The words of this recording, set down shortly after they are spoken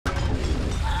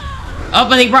Oh,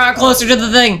 but he brought it closer to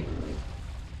the thing.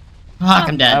 Fuck,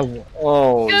 I'm dead.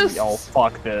 Oh, Ghost. yo,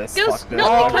 fuck this. Ghost, Fuck this. no,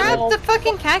 fuck grab this. the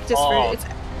fucking cactus fruit. It's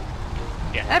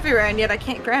Yeah. everywhere, and yet I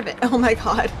can't grab it. Oh my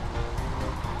god.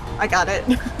 I got it.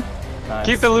 Nice.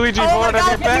 Keep the Luigi Oh my board on God,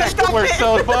 your back. stop We're it.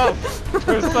 so buff.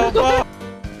 We're so buff.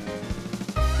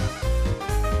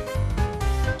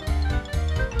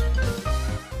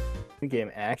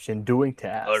 Game action, doing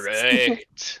tasks.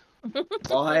 Alright.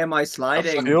 Why am I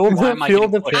sliding? Feel Why the, am I feel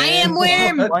getting the pushed? I am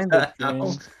pain. Worm. Find the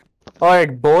pain.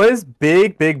 Alright, boys,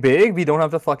 big. We don't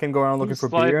have to fucking go around looking for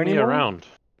Slide beer me anymore. around.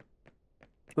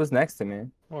 Who's next to me?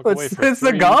 Walk It's- away for it's the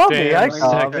 3 Gobby, I damn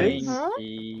got seconds. it.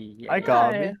 Huh? I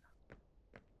got me.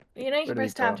 You know you Where can do press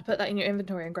we tab go? to put that in your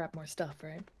inventory and grab more stuff,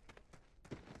 right?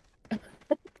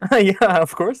 Yeah,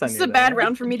 of course I knew This is a bad that.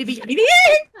 round for me to be eating.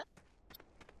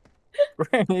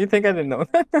 You think I didn't know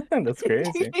that? That's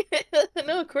crazy.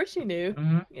 No, of course you knew.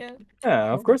 Mhm. Yeah,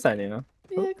 Yeah, of course I knew.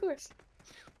 yeah, of course.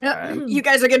 Alright. You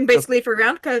guys are getting basically for a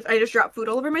round because I just dropped food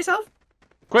all over myself.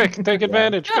 Quick, take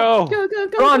advantage. Go. Go, go,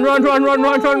 go. Run, go, run, go, run, go, run,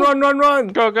 run, go. run, run, run, run!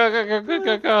 Go, go, go, go, go,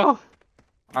 go, go.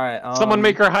 Alright, Someone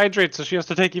make her hydrate so she has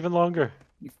to take even longer.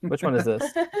 Which one is this?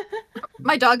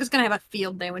 My dog is gonna have a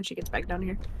field day when she gets back down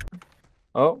here.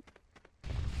 Oh.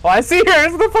 Oh, I see her!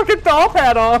 It's the fucking doll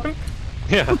hat on!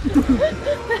 Yeah.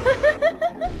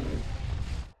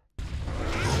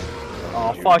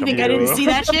 Oh, fuck You think I didn't see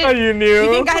that shit? You knew?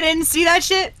 You think I didn't see that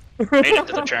shit? Made it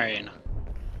to the train.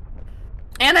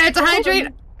 And I had to hydrate.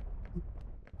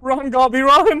 Run, Gobby,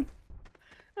 run!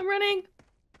 I'm running.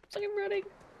 I'm running.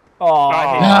 Oh,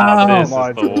 Oh, this so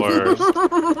is the worst.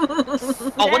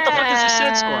 Oh, what the fuck is this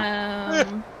sandstorm?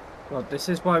 Sam. God, this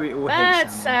is why we all Bad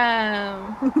hate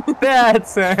Sam. Sam.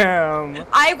 That's Sam!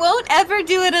 I won't ever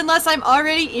do it unless I'm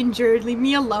already injured. Leave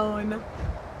me alone.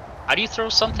 How do you throw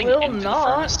something Will into not.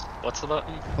 the furnace? What's the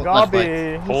button? Left click.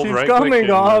 Gobby! Hold She's right coming, click and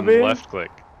Gobby! then left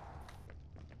click.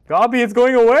 Gobby, it's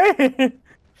going away!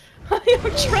 I'm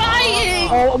trying.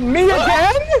 Oh, me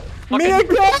again? Me again?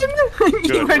 You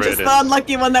Good were just the riddance.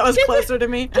 unlucky one that was closer to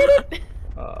me.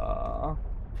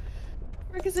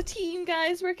 Work as a team,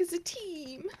 guys. Work as a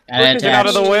team. Get out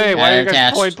of the way. Why are you guys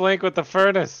Attached. point blank with the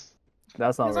furnace?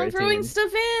 That's not Because very I'm throwing team.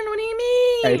 stuff in. What do you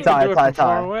mean? Hey, You can do it tie, from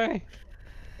far tie. away.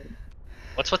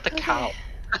 What's with the cow?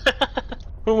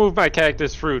 Who moved my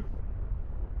cactus fruit?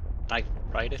 I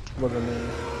write it. Look at me.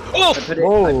 Oh! I put it,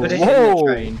 Whoa, I put it in whoa.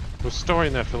 the train. We're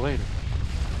storing that for later.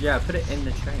 Yeah, I put it in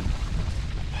the train.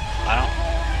 I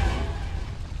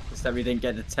Just that we didn't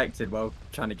get detected while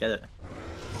trying to get it.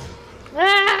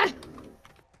 Ah!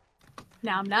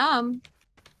 Nom nom.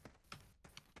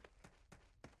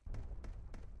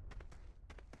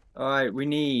 Alright, we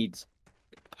need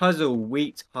puzzle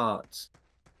wheat hearts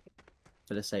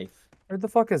for the safe. Where the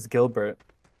fuck is Gilbert?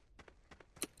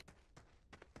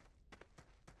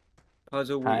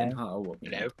 Puzzle wheat and heart are what we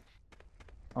don't. need.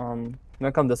 No. You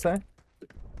wanna come this way?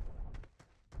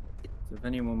 So if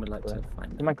anyone would like to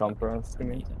find You might come for us. Give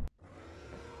me. amazing.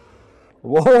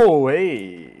 Whoa,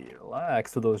 hey,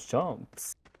 relax with those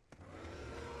jumps.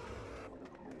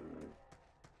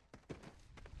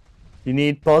 You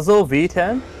need puzzle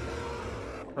V10?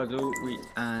 Puzzle wheat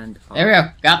and heart. There we go.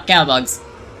 Got cow bugs.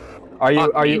 Are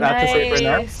you at the safe right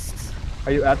now? Nice.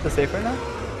 Are you at the safe right now?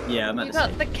 Yeah, I'm at You the got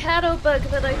safe. the cattle bug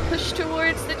that I pushed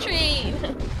towards the train.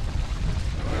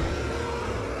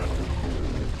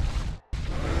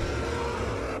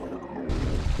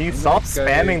 Can you stop Let's go.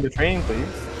 spamming the train, please?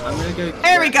 I'm gonna go.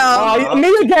 There we go. Oh,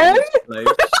 me again? Close.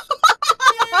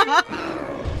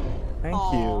 Thank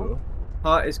Aw. you.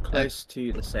 Heart is close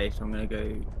to the safe, so I'm gonna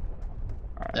go.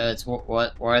 So it's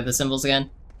what are the symbols again?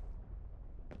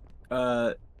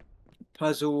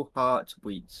 Puzzle heart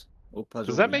wheat. Or puzzle.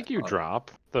 Does that wheat make you heart.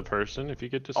 drop the person if you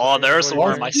get to? Oh, there's the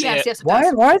worm. I see Yes, it. yes, it Why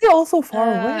does. are they all so far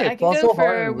I away? can Puzzle go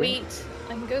heart for and wheat.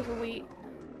 I can go for wheat.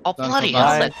 Oh, Going bloody for hell,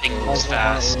 Bye. that thing moves Puzzle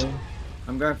heart fast. wing.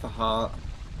 I'm going for heart.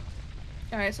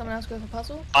 Alright, someone else go for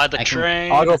puzzle? By the I can-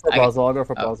 train. I'll go for I can- puzzle. I'll go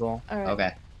for Oh. puzzle. Alright.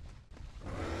 Okay.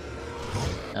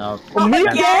 No. Oh, me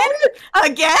Again?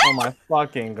 Again? Oh my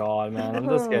fucking god, man! I'm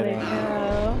just Holy kidding.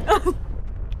 cow.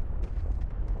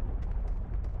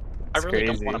 I It's really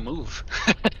crazy. don't want to move.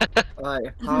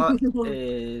 Alright, heart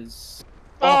is.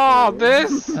 Oh,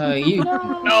 this. Oh, you.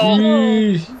 No.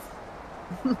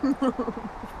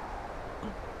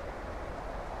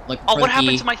 Look Oh, what happened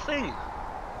pretty. to my thing?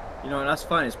 You know, that's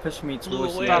fine. It's pushing me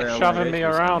towards the away. Stop area I wanna shoving go me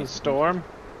to, so around, it's- Storm.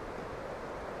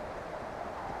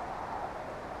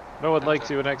 No one likes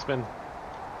you in X-Men.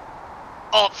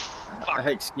 Oh, fuck.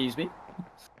 Excuse me.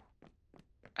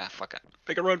 Ah, fuck it.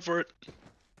 Make a run for it.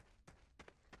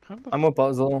 How the I'm a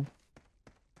puzzle.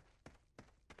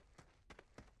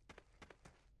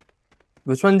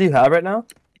 Which one do you have right now?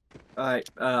 I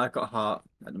got heart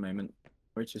at the moment,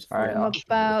 which is Alright, full. I'm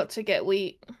about to get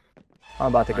wheat. I'm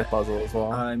about to get puzzle as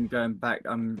well. I'm going back.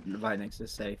 I'm right next to the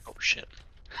safe. Oh shit.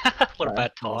 What a Alright,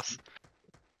 bad toss.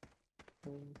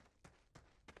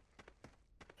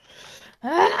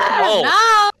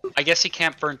 Ah, Oh, I guess you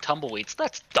can't burn tumbleweeds.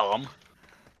 That's dumb.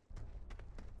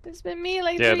 it's been me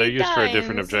like Yeah, 3 they're used for a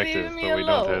different times. objective, Leave me but we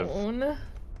don't have. alone.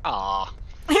 Aw.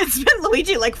 It's been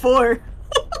Luigi like 4.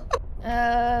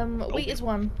 Wheat is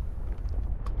 1.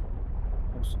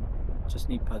 Awesome. Just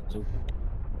need puzzle.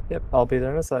 Yep, I'll be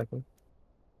there in a second.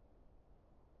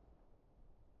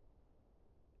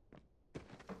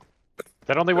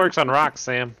 That only works on rocks,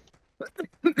 Sam.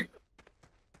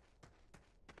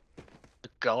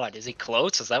 God, is he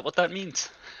close? Is that what that means?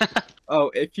 Oh,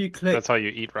 if you click That's how you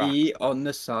eat rocks. E on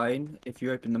the sign, if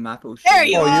you open the map, it'll show There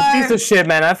you Oh, are! you piece of shit,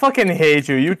 man! I fucking hate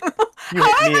you. You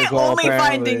How hate am me I as well. only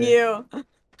finding apparently. you?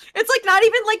 It's like not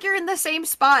even like you're in the same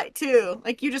spot too.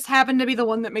 Like you just happen to be the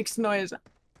one that makes noise.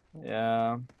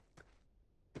 Yeah.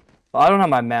 Well, I don't have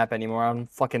my map anymore. I don't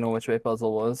fucking know which way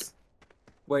puzzle was.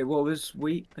 Wait, what was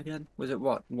wheat again? Was it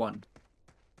what? 1?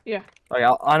 Like,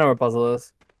 I know where puzzle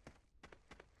is.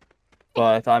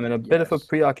 But I'm in a bit of a Yes.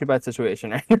 preoccupied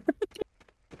situation right now.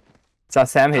 So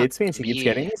Sam hates me and she keeps Me,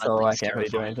 getting me, so I nothing's can't really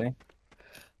do terrifying. anything.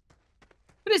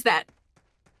 What is that?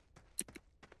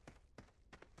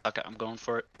 Okay, I'm going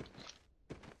for it.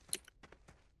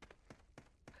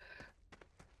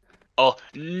 Oh,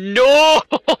 no!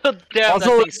 Damn, that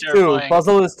Puzzle thing's is 2. terrifying.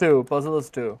 Puzzle is 2. Puzzle is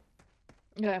 2.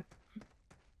 Okay.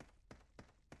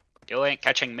 You ain't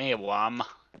catching me, Wham.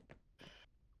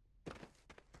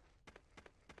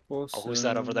 Awesome. Oh, who's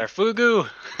that over there? Fugu!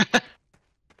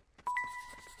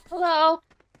 Hello.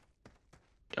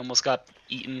 You almost got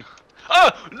eaten.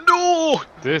 Ah! No!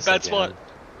 This Bad again. spot.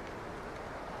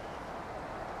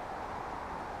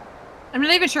 I'm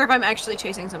not even sure if I'm actually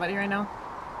chasing somebody right now.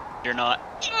 You're not.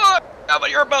 Ah, but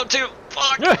you're about to.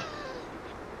 Fuck! No.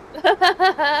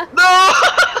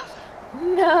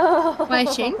 No! Why,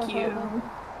 thank you.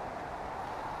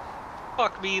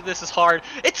 Fuck me, this is hard.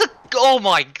 It's a. Oh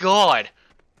my god!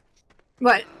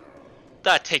 What?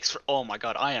 That takes. Oh my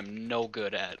god, I am no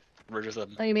good at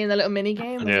rhythm. Oh, you mean the little mini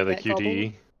game? Yeah, the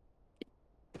QTE.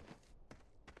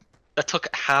 That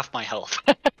took half my health.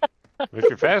 If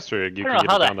you're faster, you I can don't get know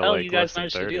how it the down to hell like you less guys than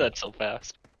managed to 30. do that so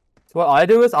fast. So what I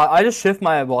do is I just shift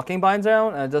my walking binds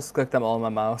down and I just click them all on my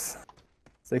mouse.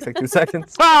 It takes like 2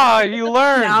 seconds. Ah, you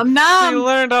learned! Nom nom! You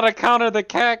learned how to counter the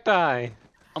cacti!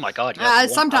 Oh my god, you have 1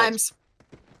 health. Sometimes.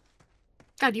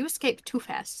 God, you escaped too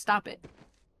fast. Stop it.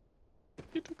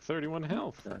 You took 31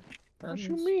 health. What That's-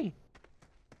 you mean?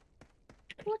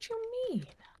 What you mean?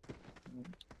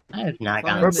 I have not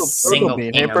gotten Purple- a single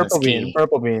bean. ping Hey, on this purple bean. key.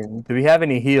 Purple bean. Do we have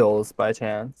any heals by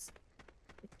chance?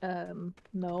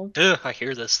 No. Ugh, I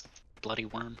hear this bloody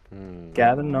worm.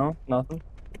 Gavin, no, nothing.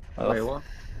 Wait, Ugh. what?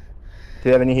 Do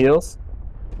you have any heals?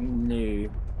 No.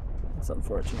 That's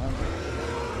unfortunate.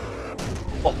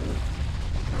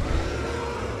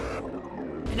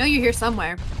 I know you're here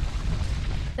somewhere.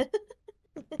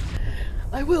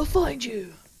 I will find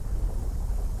you.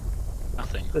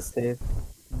 Nothing. This Dave.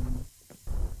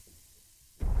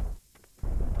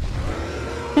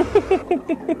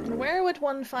 Where would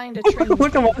one find a train?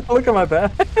 look at my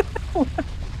back.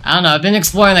 I don't know, I've been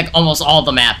exploring like almost all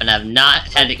the map and I've not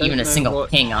had Don't even a know single what-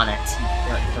 ping on it.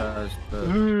 That does, but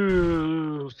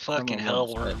Ooh, fucking Come on, hell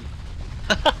monster.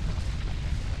 worm.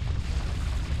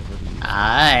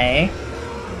 Hi.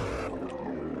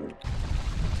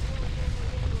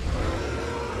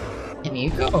 Can you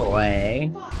go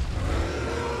away?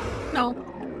 No.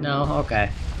 No? Okay.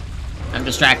 I'm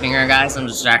distracting her, guys. I'm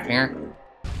distracting her.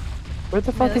 Where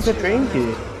the fuck is the train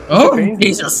key? Oh, Train key.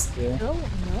 Jesus! Yeah. Oh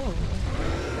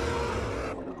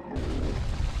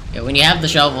Yeah, when you have the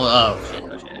shovel. Oh, shit,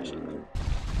 oh, shit, oh,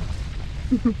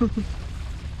 shit.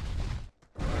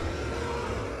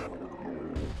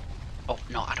 Oh,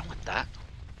 no, I don't want that.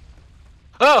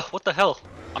 Oh, what the hell?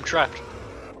 I'm trapped.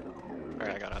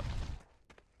 Alright, I got up.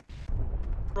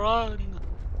 Run!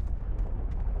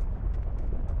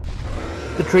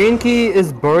 The train key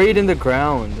is buried in the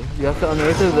ground. You have to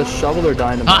unearth it with a shovel or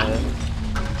dynamite.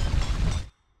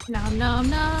 Nom nom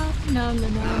nom nom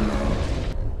nom nom nom.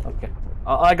 Okay.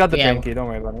 I got the Yeah. train key. Don't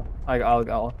worry about it. I'll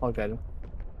get it.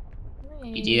 no.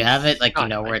 Do you have it? Like, you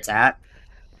know where it's at?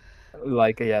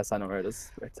 Like, yes, I know where it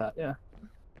is. Where it's at. Yeah.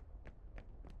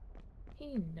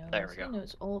 He knows. There we go. He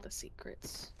knows all the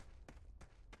secrets.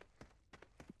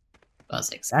 I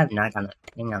was like, 'cause I have not gotten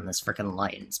a ping on this freaking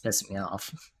light and it's pissing me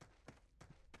off.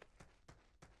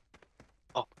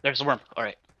 Oh, there's a worm.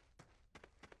 Alright.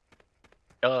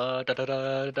 Run,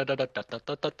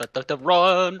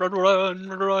 run, run,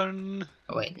 run.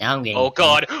 Oh wait, now I'm getting. Oh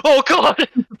god! Oh god!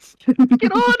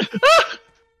 Get on! Ah!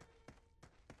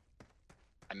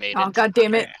 I made it. Oh, god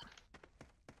damn it.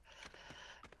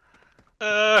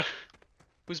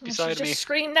 Who's She beside just me?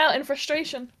 screamed out in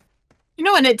frustration. You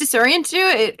know when it disorients you,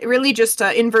 it really just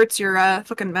inverts your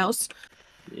fucking mouse.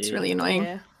 It's Yeah. really annoying.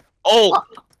 Yeah. Oh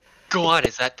god,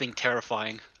 is that thing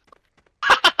terrifying?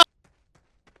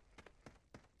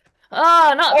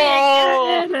 Oh, not me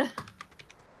Oh. again!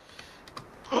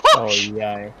 Oh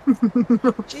yeah.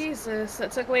 Jesus,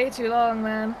 that took way too long,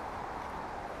 man.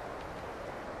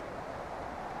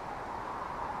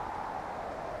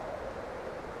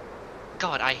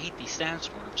 God, I hate these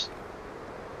sandstorms.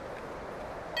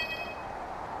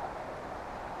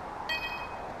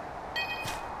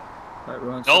 Right,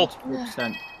 we're on No.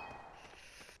 74%.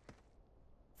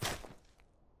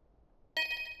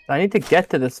 I need to get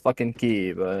to this fucking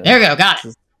key, but There we go. Got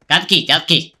it. Got the key. Got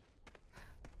the key.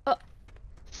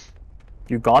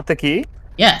 you got the key?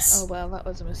 Yes. Oh well, that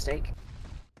was a mistake.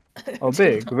 Oh,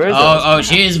 big. Where is Oh,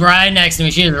 she's right next to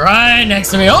me. She's right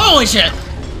next to me. Holy shit!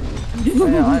 it?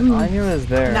 Yeah, I knew it was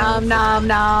there. Nom nom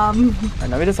nom.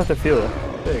 And now we just have to feel it.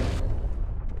 Big.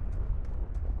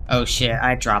 Oh shit!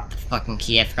 I dropped the fucking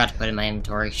key. I forgot to put it in my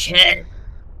inventory. Shit.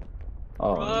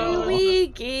 Oh, no.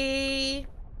 Luigi.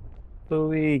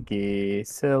 Luigi.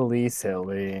 Silly,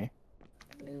 silly.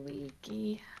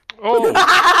 Luigi. Oh,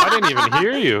 I didn't even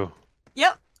hear you.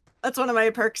 Yep, that's one of my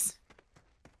perks.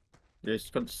 Yeah, she's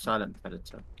got the silent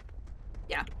predator.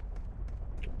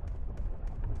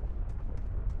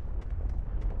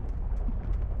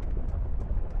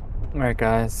 Alright,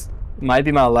 guys. Might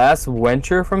be my last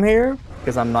venture from here,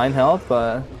 because I'm 9 health,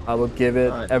 but I will give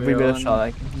it Alright, every bit of we're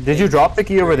shot. on Did you drop the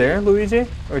key over there, Luigi?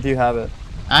 Or do you have it?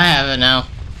 I have it now.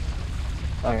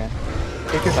 Okay.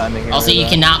 Take your time making Also, it you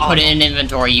back. cannot put it in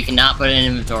inventory. You cannot put it in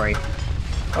inventory.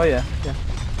 Oh, yeah. Yeah.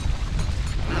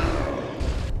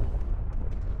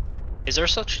 Is there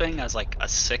such thing as like a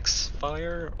 6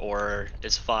 fire, or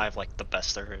is 5 like the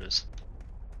best there is?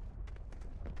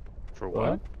 For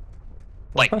what?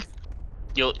 Like,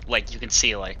 you can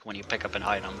see like when you pick up an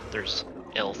item,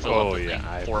 it'll fill Oh, up with yeah,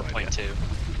 I have no 4.2.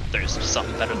 There's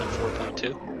something better than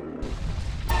 4.2.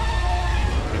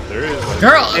 If there is. Like,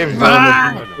 Girl! If-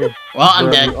 Ah! Well, I'm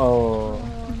dead. Oh.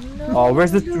 No, Oh,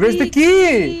 where's the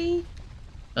key?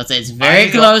 Let's say it's very I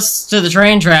got- close to the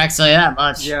train tracks, so yeah,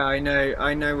 much. Yeah, I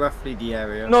know roughly the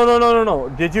area. No.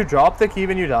 Did you drop the key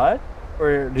when you died?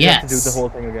 Or did you have to do Yes. the whole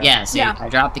thing again? Yeah, see, Yeah. I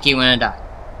dropped the key when I died.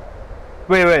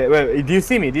 Wait. Do you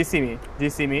see me?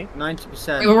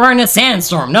 90%. We're in a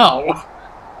sandstorm, no!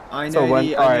 I know So when,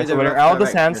 the. alright, so when you're out of the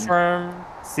direction. sandstorm,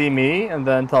 see me, and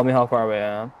then tell me how far away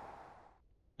I am.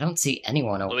 I don't see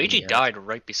anyone over Luigi here. died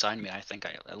right beside me. I think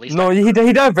at least. No, he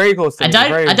died very close to I me. died,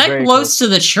 very, I died very close to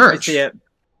the I church. see it.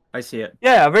 I see it.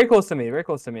 Yeah, very close to me. Very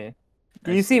close to me.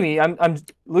 I You see me? I'm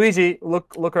Luigi.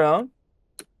 Look around.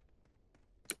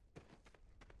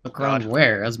 Look around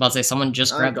where? I was about to say someone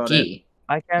just I grabbed the got key.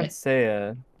 I can't Yeah. say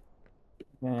it.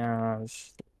 Yeah.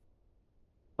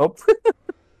 Oh.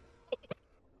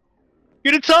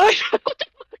 Get inside!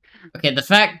 Okay, the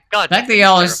fact God, that that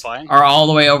y'all thing's terrifying. are all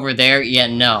the way over there, yeah,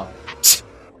 no.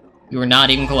 You were not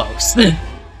even close.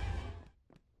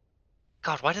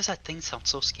 God, why does that thing sound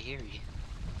so scary?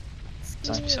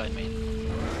 Just beside me.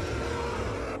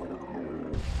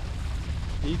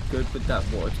 Are you good with that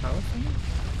water tower thing?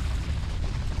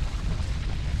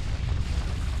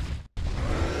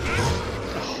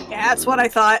 Yeah, that's what I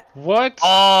thought. what?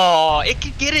 Oh, it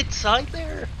could get inside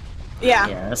there. Yeah.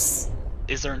 Yes.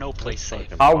 Is there no place safe?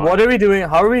 Fucking What are we doing?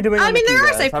 How are we doing? I on mean, the key, there are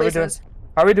guys? safe How are we doing? places.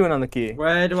 How are we doing on the key?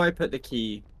 Where do I put the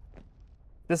key?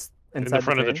 Just in inside the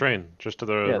front of the train? train, just to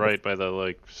the Yeah, right by the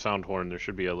like sound horn. There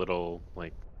should be a little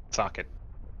like socket.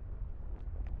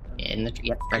 In the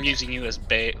yep. I'm Right. using you as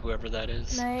bait, whoever that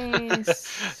is.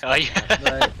 Nice. Oh,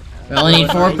 yeah. Right. We only need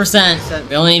 4%.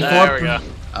 We only need 4%. There we go.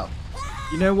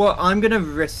 You know what? I'm gonna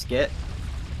risk it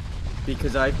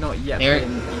because I've not yet There-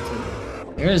 been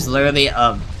eaten. There is literally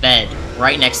a bed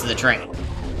right next to the train.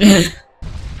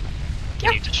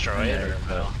 Can you destroy it or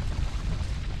no?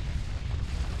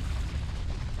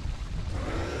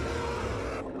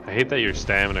 I hate that your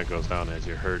stamina goes down as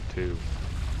you're hurt too.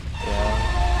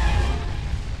 Yeah.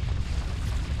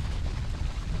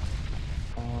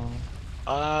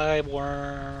 I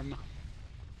worm.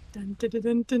 Dun, dun, dun,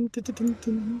 dun, dun, dun, dun,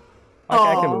 dun.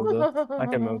 I can move though. I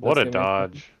can move. What a That's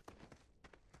dodge!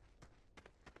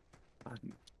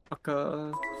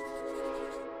 Fucker.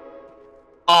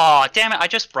 Oh, damn it! I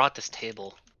just brought this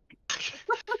table.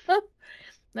 I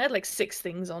had like 6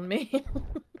 things on me.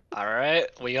 Alright,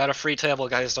 we got a free table,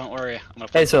 guys, don't worry. I'm gonna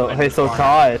put Hey, some in the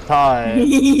corner.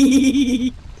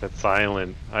 Ty. That's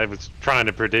silent. I was trying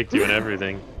to predict you and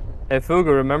everything. Hey, Fugu,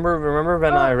 remember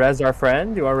when I res our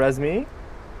friend? You wanna res me?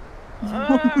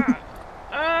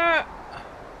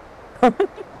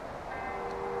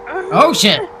 Oh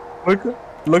shit!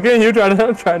 Look at you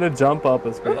trying to jump up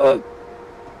as well.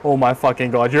 Oh my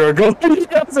fucking god, you're a good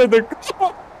answer the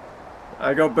call.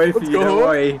 I got both of Let's you, go. don't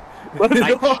worry. Let's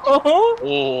I- go.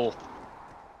 Oh.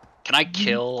 Can I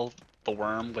kill the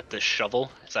worm with this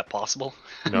shovel? Is that possible?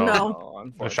 No.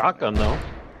 No. A shotgun though.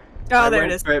 Oh, I there it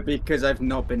went is. for it because I've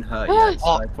not been hurt yet. So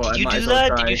Oh, I thought did I you might do as well that?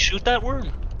 try. Did you shoot that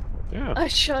worm? Yeah. I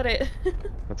shot it.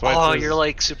 That's why Oh, it says you're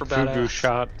like super Fugu badass.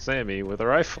 shot Sammy with a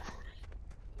rifle.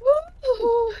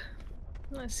 Woo!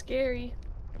 That's scary.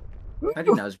 I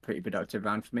think that was a pretty productive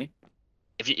round for me.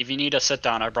 If you need to sit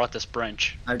down, I brought this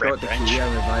branch. I got the key, I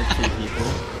revived 2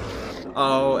 people.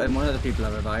 Oh, and one of the people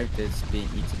I revived is being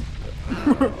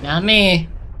eaten. Not me.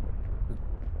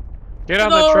 Get on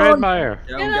the train, Meyer.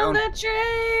 Get Get on, on that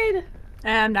train!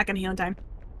 I'm not gonna heal in time.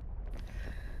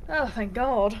 Oh, thank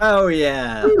God. Oh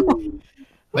yeah.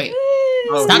 Wait.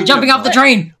 Oh, Stop you jumping off the jumped.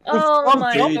 train! Oh Stop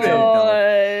my jumping.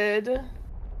 God.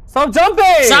 Stop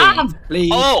jumping! Stop!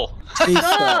 Please, Oh! please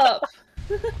stop.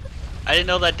 Stop! I didn't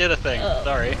know that did a thing.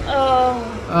 Sorry.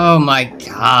 Oh. Oh my Oh,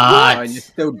 god. you're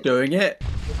still doing it?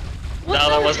 What No,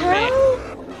 that the wasn't me. hell?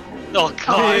 Oh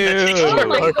god, that takes Ew. Oh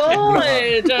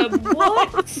my Okay. God.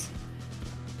 What?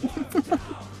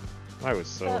 I was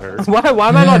so hurt. Why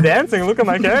am I not dancing? Look at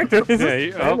my character. He's Yeah,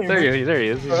 just oh, standing there he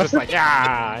is. He's just like,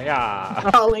 yeah.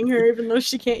 Calling her even though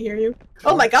she can't hear you.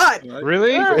 Oh my god!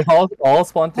 Really? We all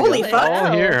spawned together. Holy fuck.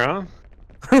 All here, huh?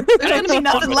 There's gonna be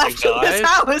nothing with left you in this guys.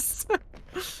 house.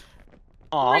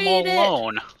 Oh, I'm Read it.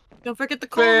 alone. Don't forget the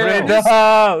Fail. Raid cold. the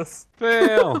house.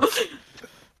 Fail.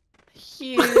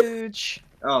 Huge.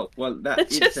 Oh, well, that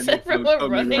It's just instantly everyone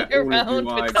told me running where all of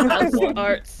around you with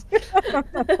are. house parts.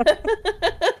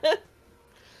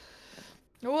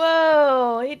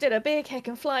 Whoa, he did a big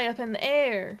heckin' fly up in the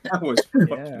air. That was Yeah.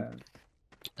 fucking...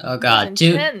 Oh That god. was Two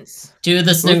intense. of the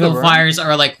the single worm? fires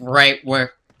are like right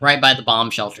by the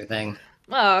bomb shelter thing.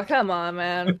 Oh, come on,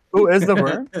 man. Who is the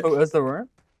worm? Who is the worm?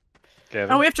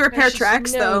 Kevin. Oh, we have to repair There's just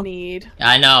tracks no though. need.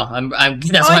 I know. That's Oh, why I I'm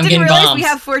didn't getting realize bombs. we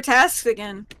have 4 tasks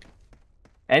again.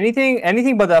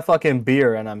 Anything but that fucking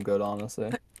beer, and I'm good,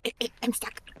 honestly. I'm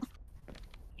stuck.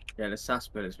 Yeah, the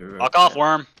sarsaparillas were real. Fuck off,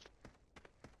 worm.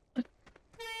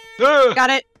 Got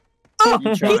it. Oh, You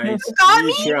he tried. got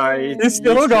me. You tried. He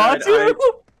still got tried.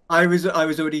 you? I was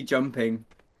already jumping.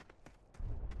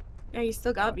 Yeah, you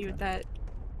still got me with that.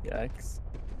 Yikes.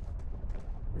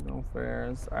 No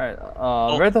fairs. Alright,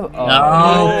 Oh. where the...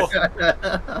 No.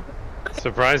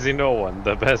 Surprising no one.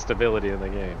 The best ability in the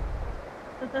game.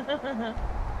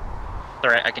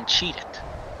 Alright, I can cheat it.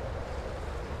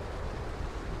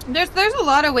 There's a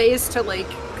lot of ways to like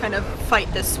kind of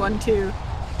fight this one too.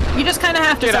 You just kind of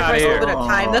have to Get outta sacrifice a little here. bit of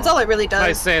time. That's all it really does.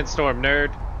 Nice sandstorm,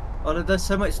 nerd. Oh, it does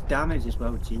so much damage as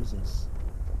well, Jesus.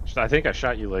 I think I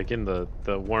shot you like in the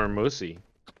worm moosey.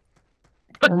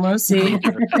 Mercy.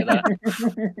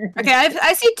 Okay,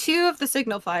 I see 2 of the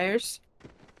signal fires.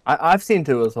 I've seen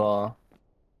 2 as well.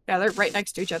 Yeah, they're right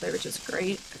next to each other, which is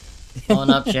great.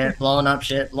 Blowing up shit, blowing up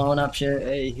shit, blowing up shit.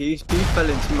 Hey, who fell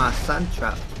into my sand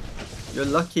trap? You're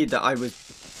lucky that I was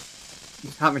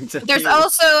having to. There's heal.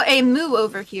 also a moo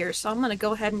over here, so I'm gonna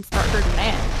go ahead and start hurting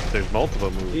that. There's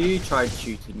multiple moves. You tried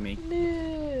shooting me.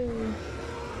 No.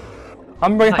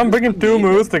 I'm bringing 2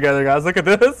 moves together, guys. Look at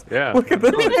this. Yeah. Look at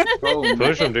this. Oh,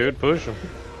 Push him, dude. Push him.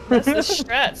 That's the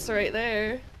strats right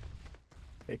there.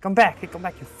 Hey, come back. Hey, come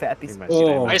back, you fat piece of...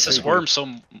 Oh. Why is this worm so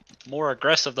more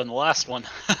aggressive than the last one?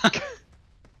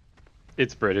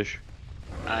 It's British.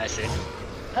 I see.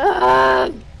 Ah!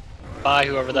 Bye,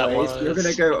 whoever that Boys, was. You're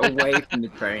gonna go away from the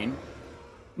train.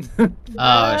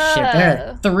 Oh shit, there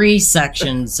are 3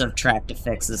 sections of track to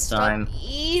fix this time. Stop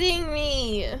eating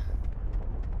me.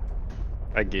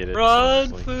 I get it.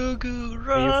 Run, honestly. Fugu, Hey, you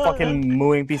run! fucking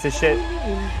mooing piece of shit.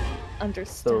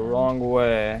 Understand. The wrong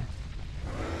way.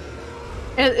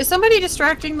 Is somebody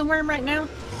distracting the worm right now?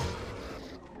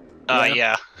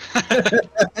 Yeah.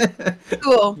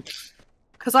 Cool.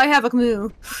 Cause I have a moo.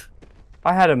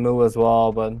 I had a moo as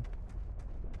well, but...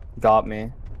 Got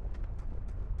me.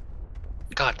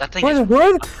 God, that thing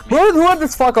Who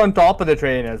this fuck on top of the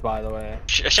train is, by the way?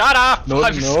 Shut up! No,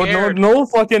 I'm scared. no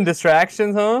fucking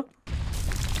distractions, huh?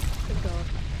 Good God.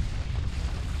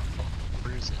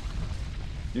 Where is it?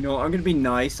 You know what? I'm gonna be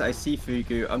nice. I see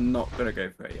Fugu. I'm not gonna go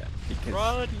for it yet because.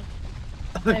 Run!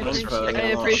 I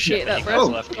appreciate that, You bro. guys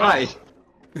left me. Hi.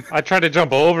 I tried to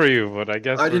jump over you, but I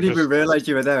guess I we're didn't even just- realize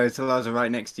you were there until I was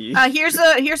right next to you.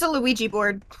 Here's a Luigi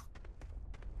board.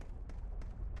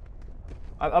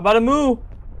 I'm about to move.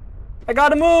 I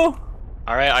gotta move.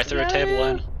 Alright, I threw a table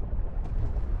in.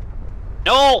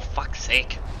 No! Fuck's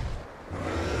sake.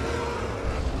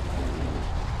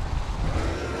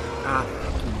 Ah,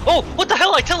 Oh! What the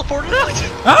hell? I teleported out!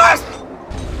 Ah!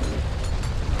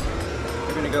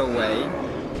 you're gonna go away.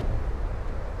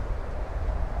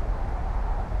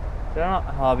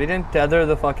 We didn't tether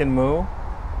the fucking moo.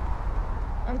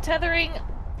 I'm tethering,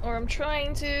 or I'm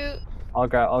trying to. I'll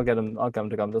get him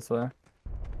to come this way.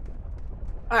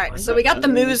 Alright, so we got the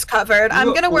moves covered.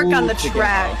 I'm gonna work on the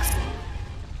tracks.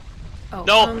 Oh,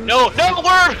 No! No! No!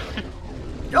 Worm!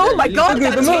 Oh my god, Look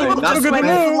at that the table move, just look at went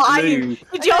the move. flying!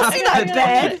 Did y'all see that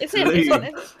bed? It's in. It's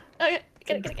in. Okay,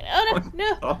 get it. Oh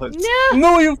no! Oh,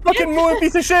 No! Moo, you fucking moo,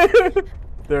 piece of shit!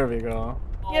 There we go.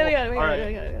 Yeah, we got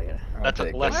it. That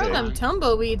took less Where are them time.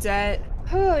 tumbleweeds at?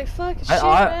 Holy fuck, shit,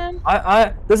 man.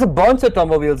 There's a bunch of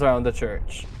tumbleweeds around the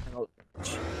church.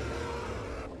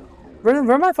 Where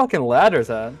are my fucking ladders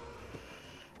at?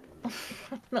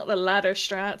 Not the ladder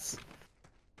strats.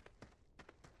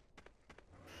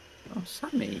 oh,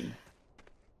 Sammy.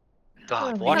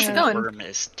 God, Oh, watching how's it that going? worm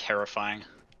is terrifying.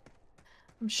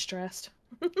 I'm stressed.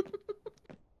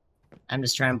 I'm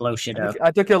just trying to blow shit up.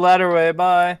 I took your ladder away,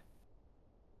 bye.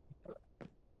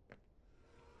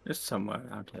 Just somewhere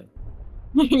out here.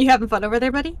 You having fun over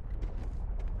there, buddy?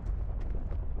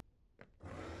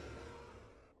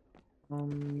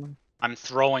 I'm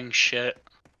throwing shit,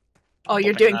 Oh,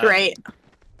 you're Hoping doing that- great.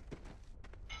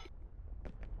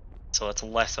 so it's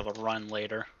less of a run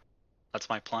later. That's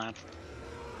my plan.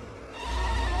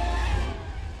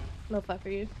 Love that for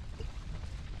you.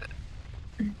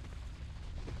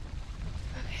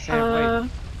 Sam, wait.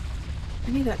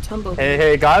 I need that tumbleweed.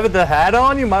 Hey, guy with the hat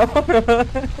on, you might wanna...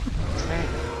 Sam.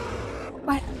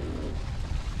 What?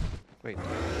 Wait.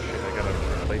 Shit, I gotta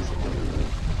replace it.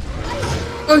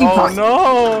 Oh, you Oh fuck.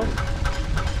 no!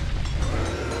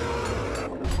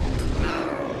 I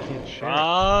can't share.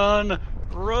 Run!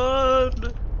 Run!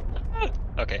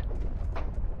 Okay.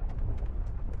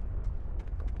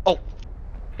 Oh!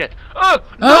 Shit. Oh!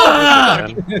 No! Ah!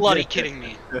 You gotta be bloody kidding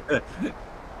me.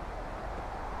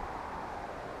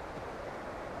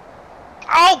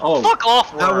 Oh! Oh, Fuck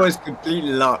off, That worm. was complete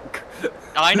luck.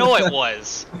 I know it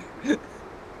was.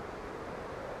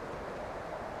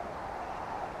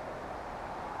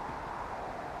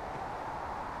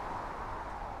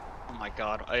 Oh my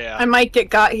god. Oh, yeah. I might get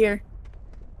got here.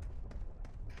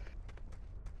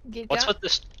 Get What's got? with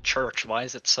this church? Why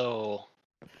is it so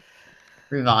on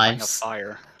Revives.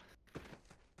 fire?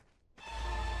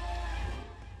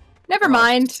 Never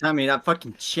mind. Sammy, that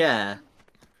fucking chair.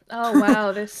 Oh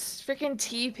wow, this freaking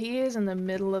TP is in the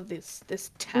middle of this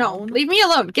No, town. leave me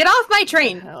alone. Get off my What the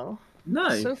train. hell? No.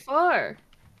 So far.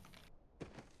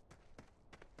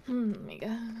 Oh my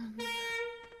god.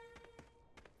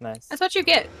 Nice. That's what you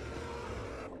get.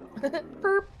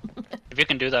 Burp. If you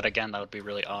can do that again, that would be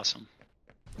really awesome.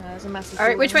 There's a massive.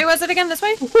 Alright, which way building. was it again? This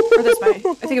way? Or this way?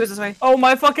 I think it was this way. Oh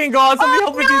my fucking god, somebody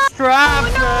help with these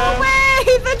straps, No man!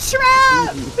 way! The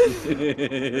trap!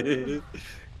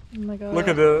 Oh my god. Look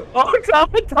at it. Oh,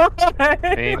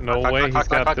 traumatized! Ain't no Fuck, way fuck, he's fuck,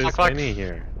 got fuck, this fuck, fuck. many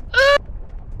here.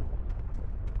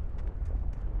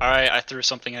 Alright, I threw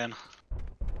something in.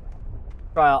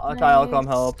 I'll come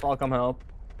help. I'll come help.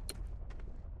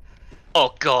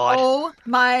 Oh god. Oh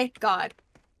my god.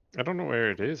 I don't know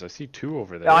where it is. I see two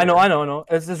over there. Yeah, I know.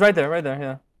 It's right there,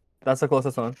 yeah. That's the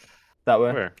closest one. That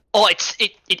way. Where? Oh, it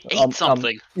ate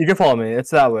something. You can follow me. It's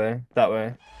that way.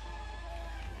 Well,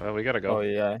 we gotta go. Oh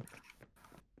yeah.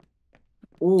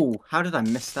 Ooh, how did I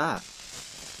miss that?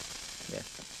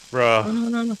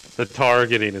 Bruh, No. the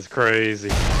targeting is crazy.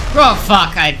 Oh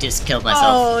fuck! I just killed myself.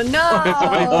 Oh no!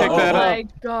 Somebody pick that Oh up. my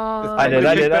god. I did.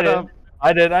 Somebody pick that up.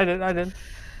 I did.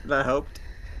 That helped.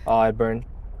 Oh, I burned.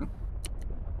 Well,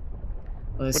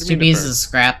 there's What do you two mean it pieces burned? of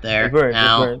scrap there. It burned, it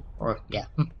now. burned. Or, yeah.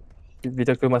 If you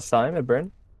took too much time, it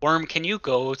burned. Worm, can you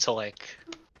go to like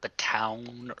the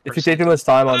town? If or you take too something? much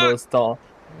time on those, stall.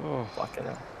 Oh, Fucking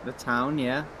hell. The town,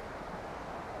 yeah.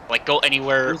 Like go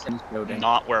anywhere Who's in this building?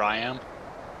 not where I am.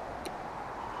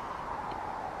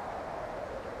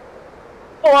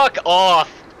 Fuck off!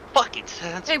 Fucking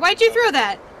sense. Hey, why'd you throw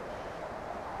that?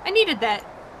 I needed that.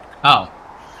 Oh.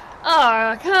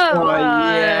 Oh, come Oh, on.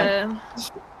 yeah.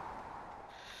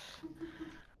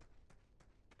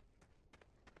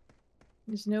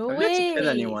 There's no Have you way. actually killed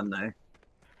anyone though?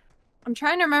 I'm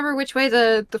trying to remember which way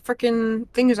the frickin'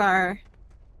 things are.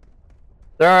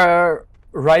 They're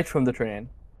right from the train.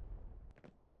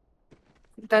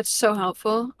 That's so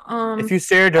helpful. If you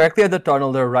stare directly at the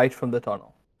tunnel, they're right from the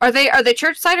tunnel. Are they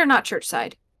church side or not church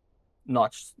side?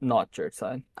 Not church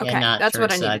side. Okay, Yeah, not that's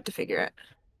what I church needed side. to figure out.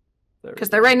 There we Because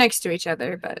go. they're right next to each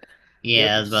other, but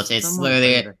Yeah, I was about to say, it's Someone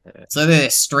literally, over here. it's literally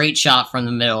a straight shot from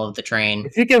the middle of the train.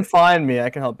 If you can find me, I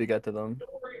can help you get to them.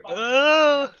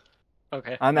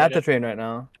 Okay. I'm at the train right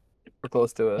now. We're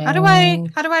close to it. how do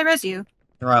I res you?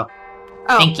 Throw.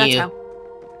 Oh, Thank that's you. how.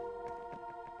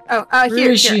 Oh, Where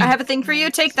here, is here. she? I have a thing for you.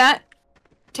 Take that.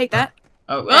 Take that.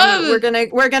 Oh,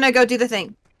 And we're gonna go do the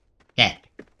thing. Okay.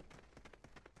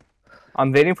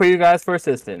 I'm waiting for you guys for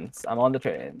assistance. I'm on the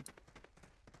train.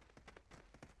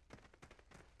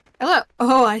 Hello.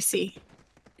 Oh, I see.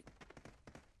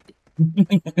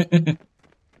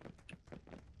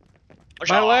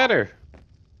 My ladder.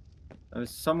 There's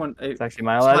someone. It's actually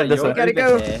my ladder. This way. Gotta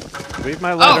go. Leave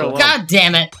my ladder Oh, alone. god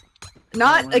damn it!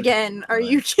 Not again. Are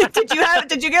you?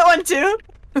 Did you get one too?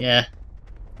 Yeah.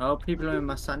 Oh, people are in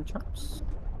my sand traps.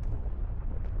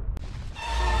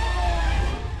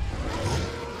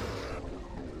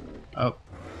 Oh.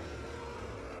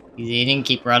 He's eating,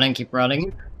 keep running, keep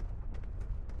running.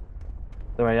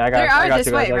 Don't worry, I They got are you this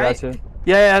guys. way, I right? got you.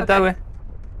 Yeah, that Okay. way.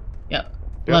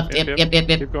 Left, yep.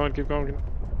 Keep going, keep going.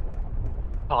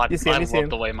 Oh, I You see him, you see love him.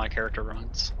 the way my character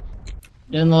runs.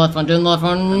 Doing the left one, doing the left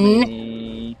one.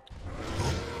 Me.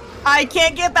 I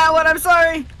can't get that one. I'm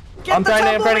sorry. Get I'm the trying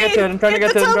to get to it. I'm trying to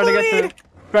get to it. I'm trying to get to it.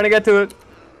 Trying to get to it. Did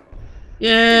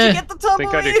Yeah. you get the Thank God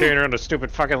you're tumbleweed? carrying around a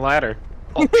stupid fucking ladder.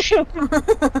 Oh shit.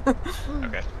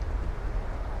 Okay.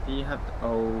 Do you have?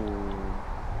 Oh.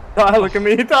 Ah, look at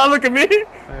me. Ah, look at me.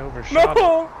 I overshot.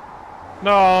 No.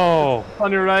 No.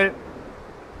 On your right.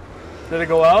 Did it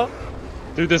go out?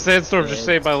 Dude, the sandstorm just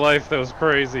saved my life. That was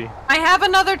crazy. I have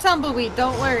another tumbleweed.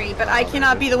 Don't worry, but I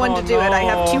cannot be the one to do it. I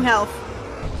have 2 health.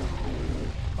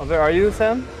 Oh, where are you,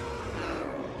 Sam?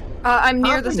 I'm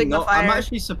near How the have I signal not- fire. I'm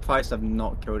actually surprised I've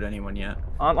not killed anyone yet.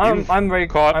 I'm very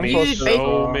Caught I'm me close to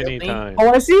so it. many Really? times. Oh,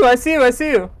 I see you. I see you. I see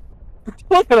you.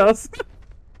 Look at us.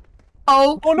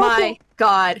 Oh, Oh, no. my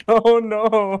god. Oh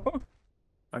no.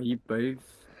 Are you both?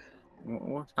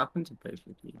 What happened to both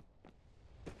of you?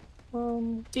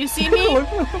 Do you see me?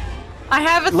 I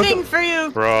have a Look thing at- for you.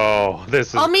 Bro, this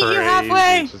is I'll meet you crazy.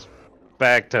 halfway. Just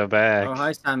back to back. Oh,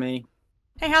 hi, Sammy.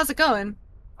 Hey, how's it going?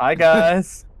 Hi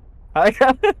guys. Hi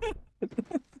guys.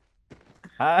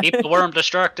 Hi. Keep the worm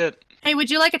distracted. Hey, would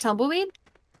you like a tumbleweed?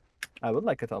 I would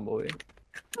like a tumbleweed.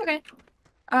 Okay.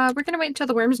 We're gonna wait until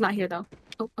the worm's not here, though.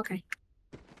 Oh, okay.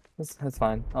 That's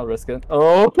fine. I'll risk it.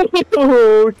 Oh, okay.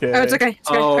 Oh, it's okay. It's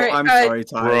okay. Oh, Alright, I'm alright. sorry,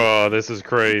 Ty. Bro, this is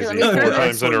crazy. Let me 4 throw this.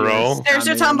 times in a row. There's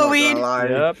your Sammy, I'm not gonna tumbleweed. lie.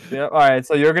 Yep, yep. Alright,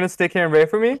 so you're gonna stick here and wait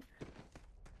for me?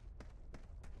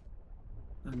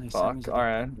 Oh, no, Fuck, Sammy's a bit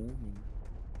alright. boring.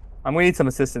 I'm gonna need some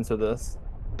assistance with this.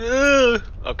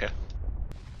 Okay.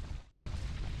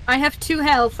 I have 2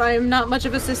 health. I am not much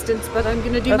of assistance, but I'm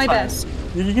gonna do That's my fine. best.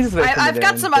 You can just wait for me I've there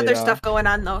got and some bait other it out. stuff going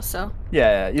on, though, so.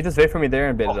 Yeah, you just wait for me there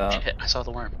and bait it Oh out. shit, I saw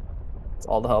the worm. It's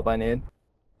all the help I need.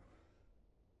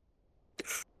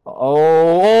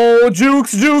 Oh,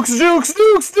 jukes, jukes, jukes,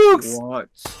 jukes, jukes! What?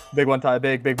 Big one, Ty.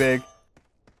 Big, big, big.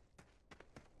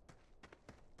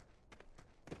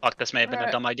 Fuck, this may have been a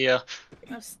Alright. dumb idea.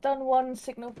 I've stunned 1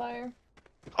 signal fire.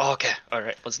 Oh, okay,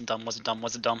 alright. Wasn't dumb, wasn't dumb,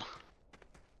 wasn't dumb.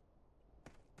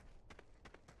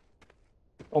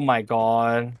 Oh my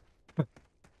god.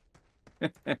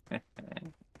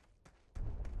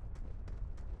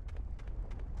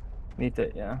 Need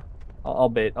to, yeah. I'll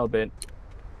bait, I'll bait.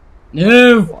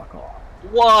 No! Fuck off.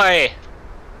 Why?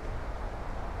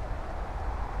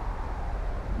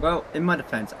 Well, in my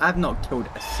defense, I've not killed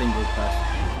a single person.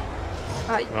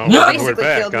 Oh, You we're basically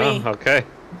back, killed huh? me. Okay.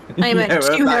 I am at Yeah, 2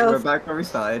 we're back. We're health. back where we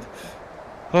started.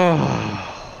 All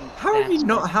How have you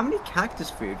not? How many cactus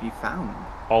fruit have you found?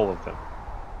 of them.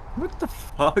 What the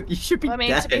fuck? You should be I mean,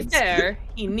 dead. to be fair,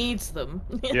 he needs them.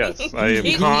 Yes, I He's am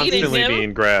eating constantly them.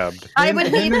 being grabbed. I would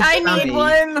need. I need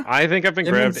one. I think I've been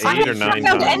Him and grabbed Sammy 8 or should 9 be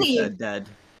found times. any. dead.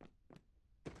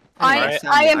 I Alright,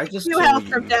 I Sammy, am just 2 saw health you.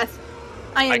 from death.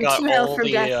 I I am got 2 health all from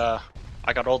the death.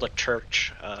 I got all the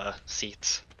church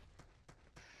seats.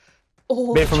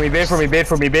 Oh, Bait for me, bait for me, bait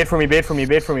for me, bait for me, bait for me,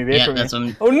 bait for me, bait Yeah, for me. that's what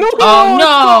I'm... Oh no! Oh,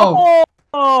 no!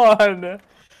 Come on!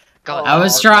 God, I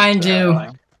was trying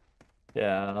to.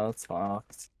 Yeah, that's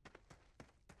fucked.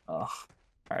 Ugh.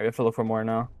 Alright, we have to look for more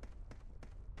now.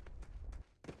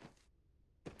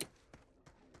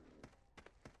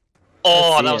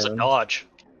 Oh, I that see was a him. dodge.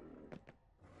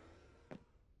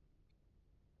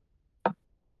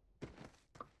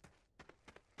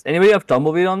 Anybody have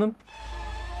tumbleweed on them?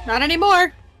 not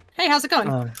anymore. Hey, how's it going?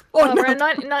 Oh, Oh, We're no.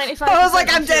 at 95%. I was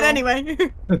like, I'm dead fuel.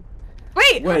 anyway.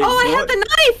 Wait! Wait, Oh, I had what? the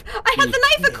knife! I had the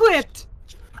knife equipped!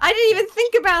 I didn't even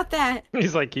think about that!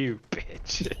 He's like, you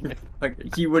bitch.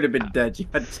 Like, you would have been dead. You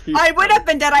had two. I would have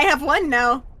been dead, I have one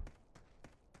now.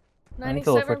 I need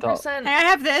to look for top. 97%. Hey, I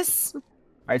have this.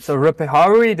 Alright, so how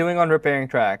are we doing on repairing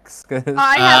tracks? 'Cause-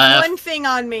 I have one thing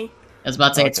on me. I was about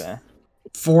to say okay.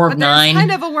 it's 4 of But there's 9.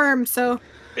 kind of a worm, so...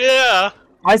 Yeah.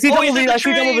 I see Oh, he's in Tumblebean, the I see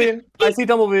train! Tumblebean, I see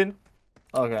Tumblebean.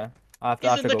 Okay. I have to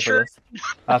He's in go the for train. this.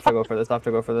 I have to go for this, I have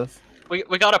to go for this.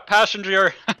 We got a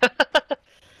passenger.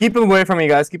 Keep him away from me,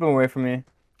 guys, keep him away from me.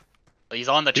 He's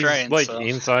on the He's train. like so.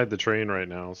 inside the train right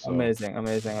now, so Amazing,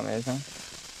 amazing, amazing.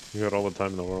 you got all the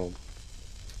time in the world.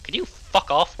 Can you fuck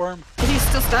off, Worm? Is he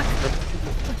still stuck?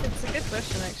 It's a good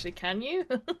question, actually. Can you?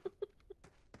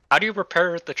 How do you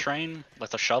repair the train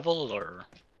with a shovel or?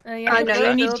 Yeah,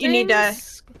 no, you need to-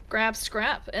 grab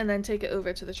scrap and then take it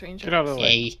over to the train Get out of tracks. the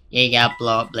way. Yeah, you gotta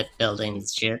blow up buildings and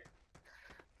shit.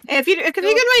 Hey, if you could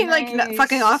make like Nice.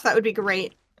 fucking off, that would be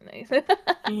great. Nice.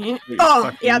 Oh,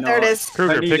 fucking yeah, there it not. is.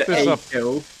 Kruger, I need pick this a up.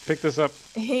 kill. Pick this up.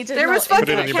 He did There not was Put it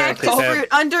fucking on your back, cactus Tab. fruit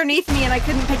underneath me and I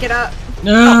couldn't pick it up.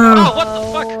 No! Oh, what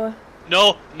the fuck?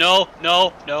 No, no,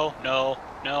 no, no, no,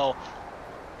 no.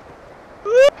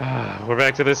 We're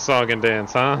back to this song and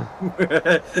dance, huh?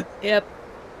 Yep.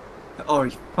 Oh,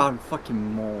 he found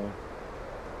fucking more.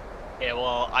 Yeah,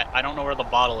 well, I don't know where the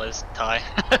bottle is, Ty.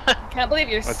 Can't believe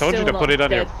you're I told you still to not put it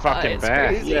on your dead. fucking It's back.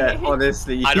 crazy. Yeah,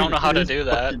 honestly. I don't know how to you do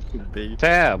that. fucking should be.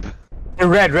 Tab.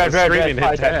 Red, I was screaming,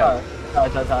 hit tab.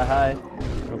 Hi.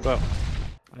 What's up?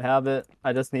 I have it.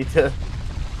 I just need to,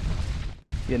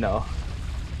 you know.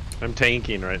 I'm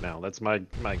tanking right now. That's my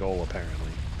goal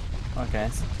apparently. Okay,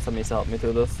 somebody needs to help me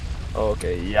through this.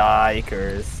 Okay,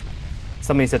 yikers.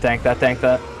 Somebody needs to tank that, tank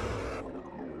that.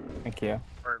 Thank you.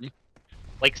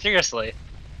 Like, seriously.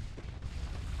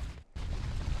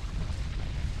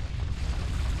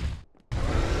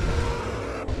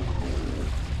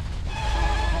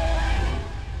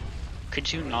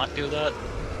 Could you not do that?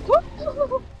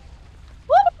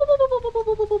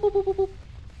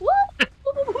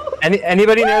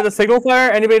 Anybody near the signal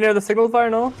fire? Anybody near the signal fire?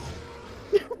 No?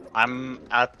 I'm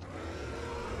at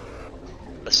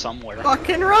the somewhere.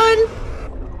 Fucking run!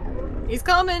 He's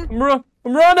coming! I'm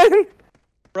running!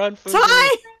 Run, Fugu. Ty!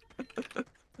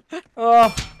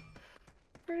 Oh,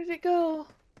 Where did it go?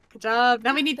 Good job.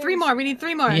 Now we need 3 more. We need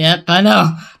 3 more. Yep, I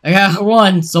know. I got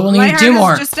 1, so only My need heart 2 is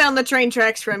more. just down the train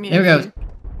tracks from you. There we go.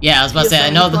 Yeah, I was about to say, I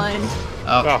know the... Blind.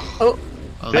 Oh. Oh,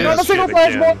 Oh, I there's... got the signal shit fire,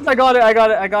 again. boys! I got it, I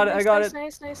got it, I got it, I got it.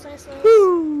 Nice.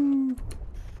 Woo!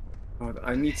 God,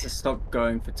 I need to stop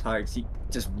going for tags. He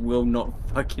just will not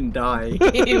fucking die.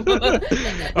 Well,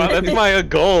 that's my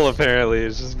goal apparently.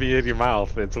 It's just be in your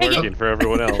mouth. It's working for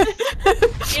everyone else.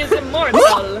 He is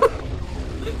immortal.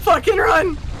 Fucking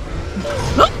run!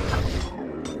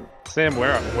 Sam,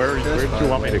 where do you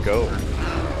want me to go?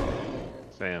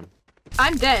 Sam.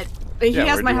 I'm dead. But he Yeah,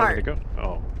 has where my do you heart. want me to go?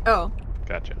 Oh, Oh.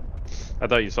 gotcha. I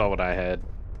thought you saw what I had.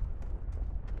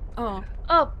 Oh.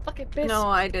 Oh, fucking piss. No,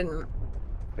 I didn't.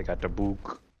 I got the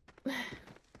book.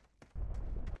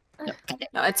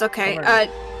 No, it's okay.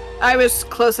 I was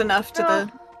close enough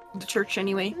to the church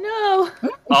anyway. No.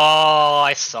 Oh,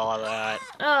 I saw that.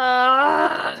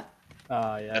 Ah.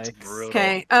 Yeah. That's brutal.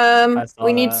 Okay, I saw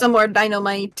we need that. some more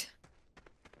dynamite.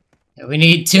 We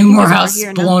need 2 more Over houses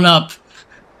here now. blown up.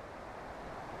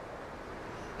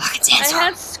 Fucking I Sandstorm.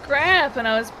 had scrap and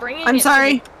I was bringing I'm it to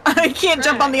sorry. I can't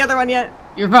jump on the other one yet.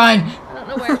 You're fine. I don't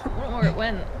know where it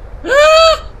went.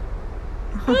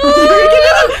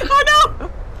 Oh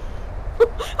no!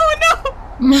 Oh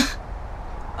no!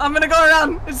 I'm gonna go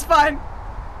around. It's fine.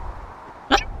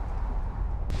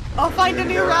 I'll find a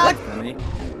new rock.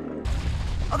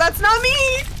 Oh, that's not me!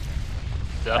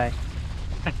 Yep.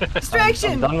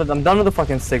 Distraction! I'm done with the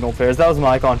fucking signal fairs. That was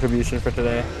my contribution for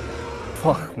today.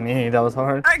 Fuck me, that was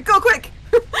hard. Alright, go quick!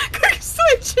 Quick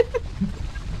switch!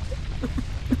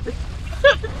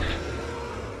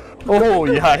 Oh,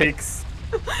 yikes.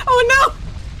 Oh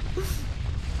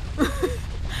no!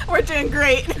 We're doing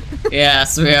great.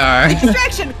 Yes, we are.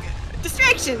 Distraction!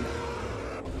 Distraction!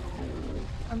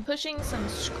 I'm pushing some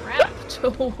scrap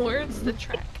towards the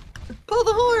track. Pull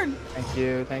the horn! Thank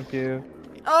you, thank you.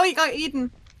 Oh, you got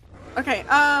eaten. Okay,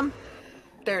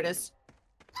 there it is.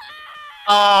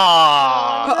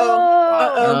 Ah.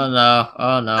 Uh-oh. Oh no.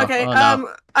 Oh no. Okay, Oh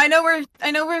no. I know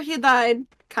where he died,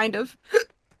 kind of.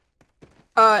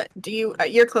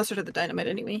 You're closer to the dynamite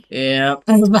anyway. Yeah.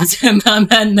 I was about to hit my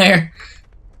man there.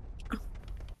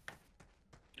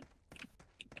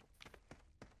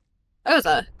 That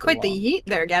was quite the yeet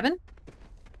there, Gavin.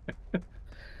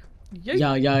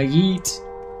 Yeah, yeet.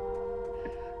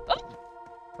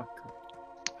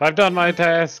 I've done my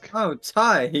task. Oh,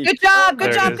 Ty. Good job,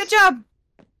 good There it job, is. good job.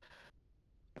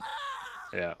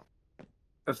 Yeah.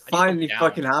 It finally down.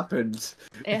 fucking happened.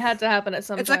 It had to happen at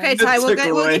some It's time. okay, Ty. We'll took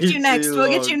get way you next. too We'll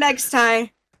get long. you next,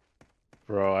 Ty.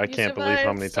 Bro, I You can't believe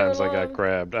how many survived so times I got long.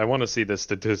 grabbed. I want to see the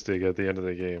statistic at the end of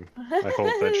the game. I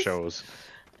hope that shows.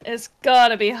 It's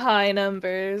gotta be high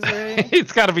numbers, right?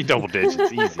 It's gotta be double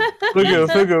digits, easy.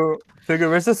 Fugu,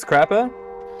 where's the scrap at?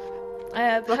 I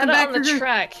have Welcome had it back, on the Fugu.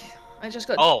 track. I just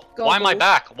got. Oh, why am I gobbled.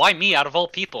 back? Why me out of all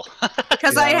people?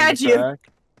 Because I had you.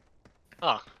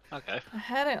 Oh, okay. I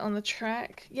had it on the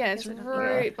track. Yeah, it's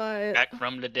right by it. Back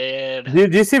from the dead. Do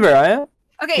you see where I am?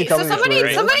 Okay, Tell so me somebody which way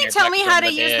it is. somebody You're tell back me from how to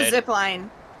the use the dead. zip line.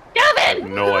 I have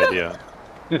no idea.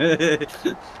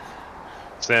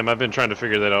 Sam, I've been trying to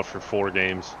figure that out for 4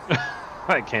 games.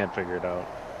 I can't figure it out.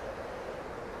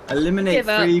 Eliminate Give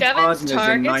up. 3 Gavin's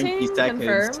partners in 90 targeting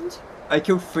seconds. confirmed. I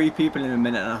killed 3 people in a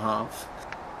minute and a half.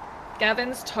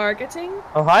 Gavin's targeting.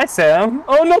 Oh, hi, Sam.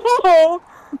 Oh, no!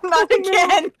 Not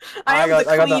again. I am got-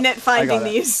 the I got queen that. at finding I got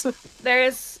it. these.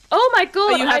 There's. Oh my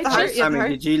god! you have the heart? just. Yeah. Sammy,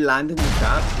 did you land in the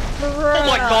trap? Oh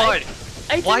my god!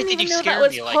 I Why didn't did you even know scare that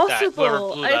was me like possible. that?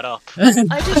 Whoever blew that up.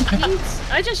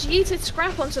 I just yeeted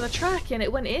scrap onto the track and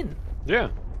it went in. Yeah.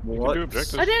 You What? can do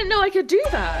objectives. I didn't know I could do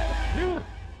that. Yeah.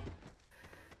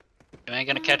 You ain't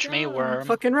gonna catch me, worm.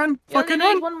 Fucking run. You only Fucking need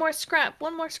run. one more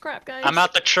scrap, guys. I'm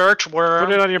at the church, worm.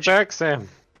 Put it on your back, Sam.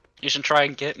 You should try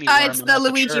and get me. Worm. It's I'm the at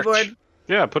Luigi church. board.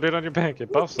 Yeah, put it on your back.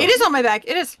 It buffs It up. is on my back.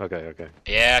 It is. Okay, okay.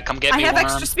 Yeah, come get I me, have worm.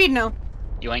 extra speed now.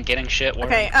 You ain't getting shit, worm.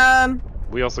 Okay,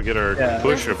 We also get our Yeah. push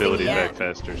Where's the ability thingy back at?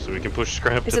 faster, so we can push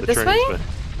scrap Is to it the this trains. way?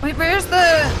 But Wait, where's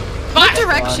the... What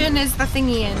direction is the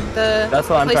thingy in? The That's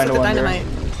what I'm place trying with to the wonder. dynamite.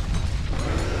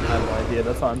 I have no idea.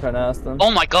 That's what I'm trying to ask them.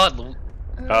 Oh my god,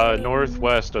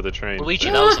 northwest of the train. Luigi,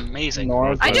 Sam. that was amazing.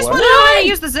 North. I just What? want to know how to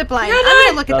use the zip line. I'm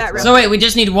gonna look at that real So wait, we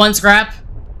just need 1 scrap?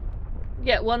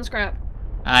 Yeah, one scrap.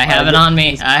 I have it on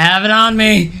me. I have it on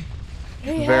me.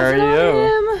 Hey, Very have it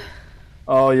on you. him.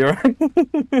 Oh, you're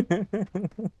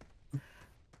right.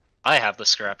 I have the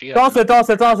scrap. You Toss have it, toss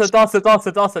it, toss it, toss it, toss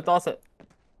it, toss it, toss it.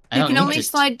 I You don't can need only to-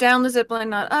 slide down the zip line,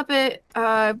 not up it.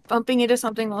 Bumping into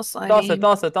something while sliding. Toss it,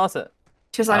 toss it, toss it.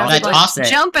 To slide on When I the zip toss line. it.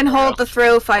 Jump and hold the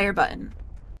throw fire button.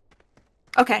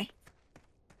 Okay.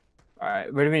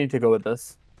 Alright, where do we need to go with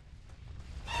this?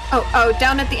 Oh,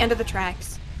 down at the end of the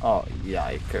tracks. Oh,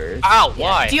 yikers. Ow,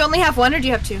 why? Do you only have 1 or do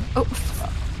you have 2? Oh.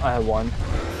 I have 1.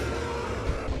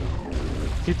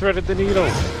 He threaded the needle.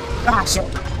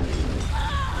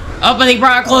 Oh, but he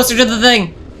brought it closer to the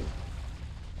thing.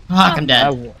 Fuck, I'm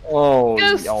dead. Oh,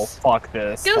 Ghosts. oh, fuck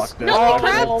this. Ghosts. Fuck this. No, I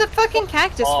grabbed the fucking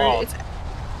cactus Oh. fruit. It's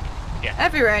Yeah.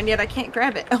 everywhere, and yet I can't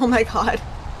grab it. Oh my god.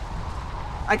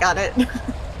 I got it.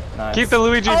 Nice. Keep the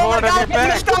Luigi Oh my board on God, your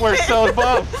back. stop We're it. so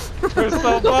buff. We're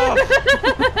so buff.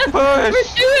 Push. We're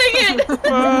doing it!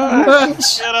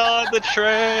 Push. Get on the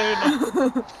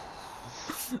train.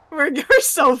 We're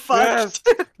so fucked.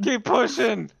 Yes. Keep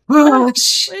pushing.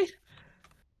 Push. Wait.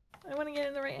 I want to get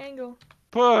in the right angle.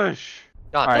 Push.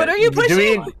 God, Alright, What are you Do we,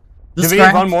 pushing? The do we need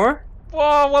scrap. 1 more?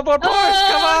 Whoa, one more push. Come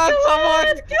on, Oh,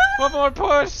 someone. One more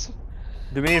push.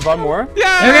 Do we need 1 more?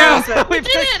 Yeah. There We We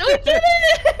did it! We did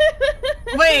it!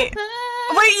 Wait.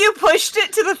 Wait, you pushed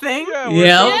it to the thing? Yeah,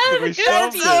 Yep. we shoved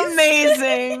That's it.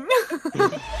 amazing.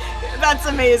 That's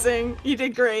amazing. You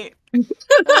did great.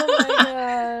 Oh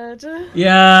my god.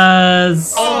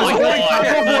 Yes. Oh my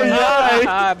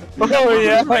god. Oh,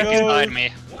 yeah. Right beside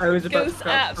me. I was about Ghost to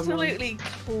grab someone. absolutely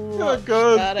clutched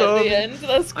Ghost that at Tommy. the end.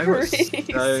 That's I got crazy.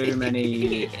 so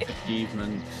many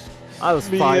achievements. I was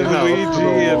Me fine. and Luigi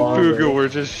and Fugu were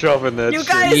just shoving that You shit.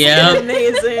 guys Yep. did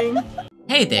amazing.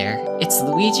 Hey there, it's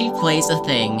Luigi Plays a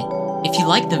Thing. If you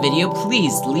liked the video,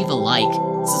 please leave a like.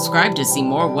 Subscribe to see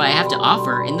more of what I have to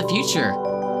offer in the future.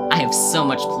 I have so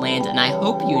much planned and I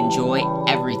hope you enjoy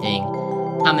everything.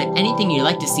 Comment anything you'd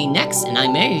like to see next and I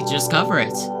may just cover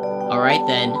it. Alright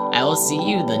then, I will see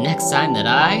you the next time that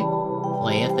I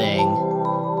play a thing.